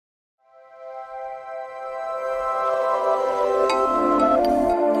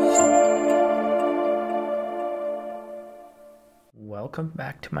welcome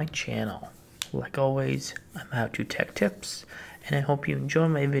back to my channel. Like always, I'm How To Tech Tips, and I hope you enjoy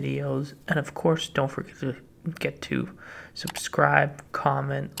my videos, and of course don't forget to subscribe,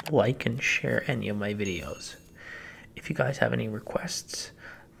 comment, like, and share any of my videos. If you guys have any requests,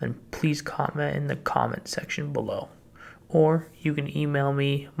 then please comment in the comment section below, or you can email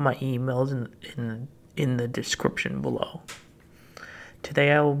me. My email's in the description below.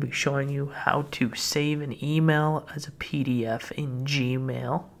 Today I will be showing you how to save an email as a PDF in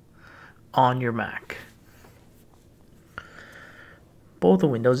Gmail on your Mac. Both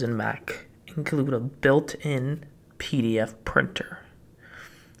Windows and Mac include a built-in PDF printer.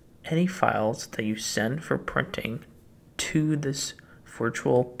 Any files that you send for printing to this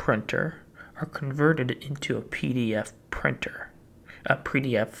virtual printer are converted into a PDF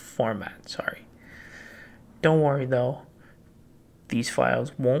format, sorry. Don't worry though. These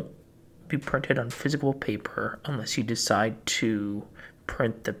files won't be printed on physical paper unless you decide to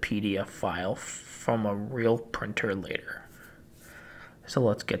print the PDF file from a real printer later. So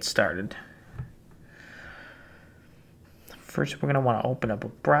let's get started. First, we're going to want to open up a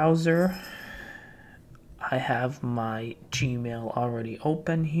browser. I have my Gmail already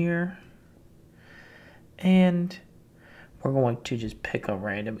open here. And we're going to just pick a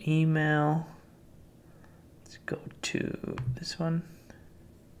random email. Let's go to this one.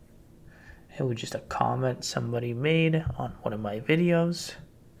 It was just a comment somebody made on one of my videos.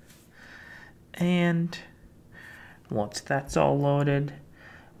 And once that's all loaded,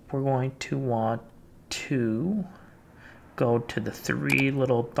 we're going to want to go to the three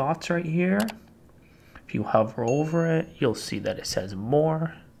little dots right here. If you hover over it, you'll see that it says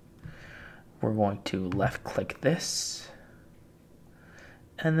more. We're going to left click this.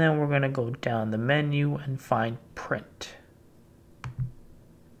 And then we're going to go down the menu and find print.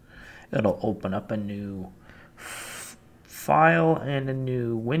 It'll open up a new file and a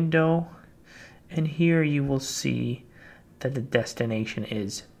new window. And here you will see that the destination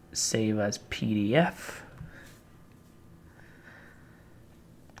is save as PDF.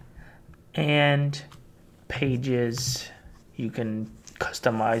 And pages, you can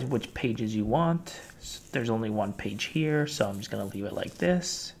customize which pages you want. There's only one page here, so I'm just going to leave it like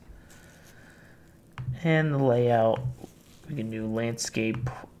this. And the layout, we can do landscape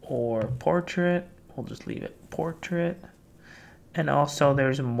or portrait. We'll just leave it portrait. And also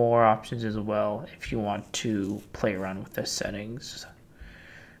there's more options as well if you want to play around with the settings,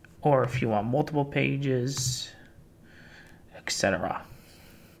 or if you want multiple pages, etc.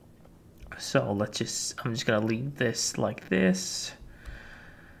 So I'm just going to leave this like this,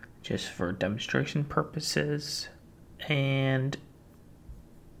 just for demonstration purposes, and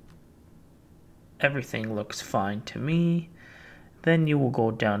everything looks fine to me. Then you will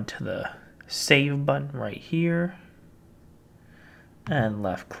go down to the save button right here and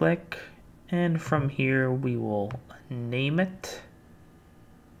left click, and from here we will name it.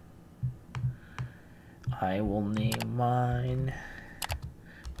 I will name mine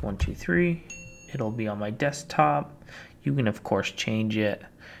 123. It'll be on my desktop. You can of course change it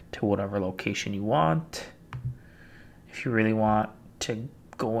to whatever location you want. If you really want to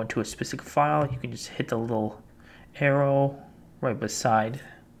go into a specific file, you can just hit the little arrow right beside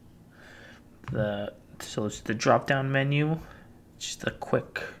so it's the drop down menu, just a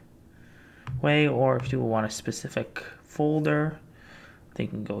quick way. Or if you want a specific folder, they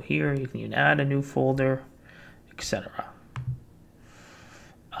can go here. You can even add a new folder, etc.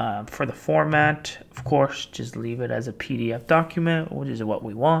 For the format, of course, just leave it as a PDF document, which is what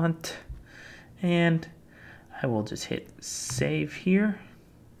we want. And I will just hit save here.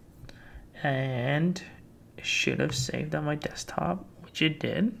 And it should have saved on my desktop, which it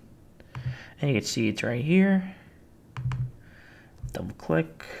did. And you can see it's right here. Double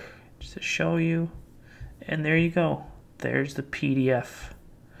click just to show you. And there you go. There's the PDF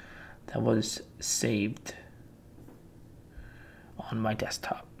that was saved on my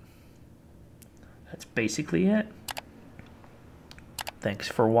desktop. That's basically it. Thanks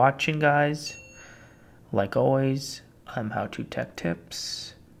for watching, guys. Like always, I'm How To Tech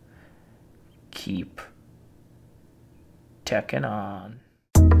Tips. Keep teching on.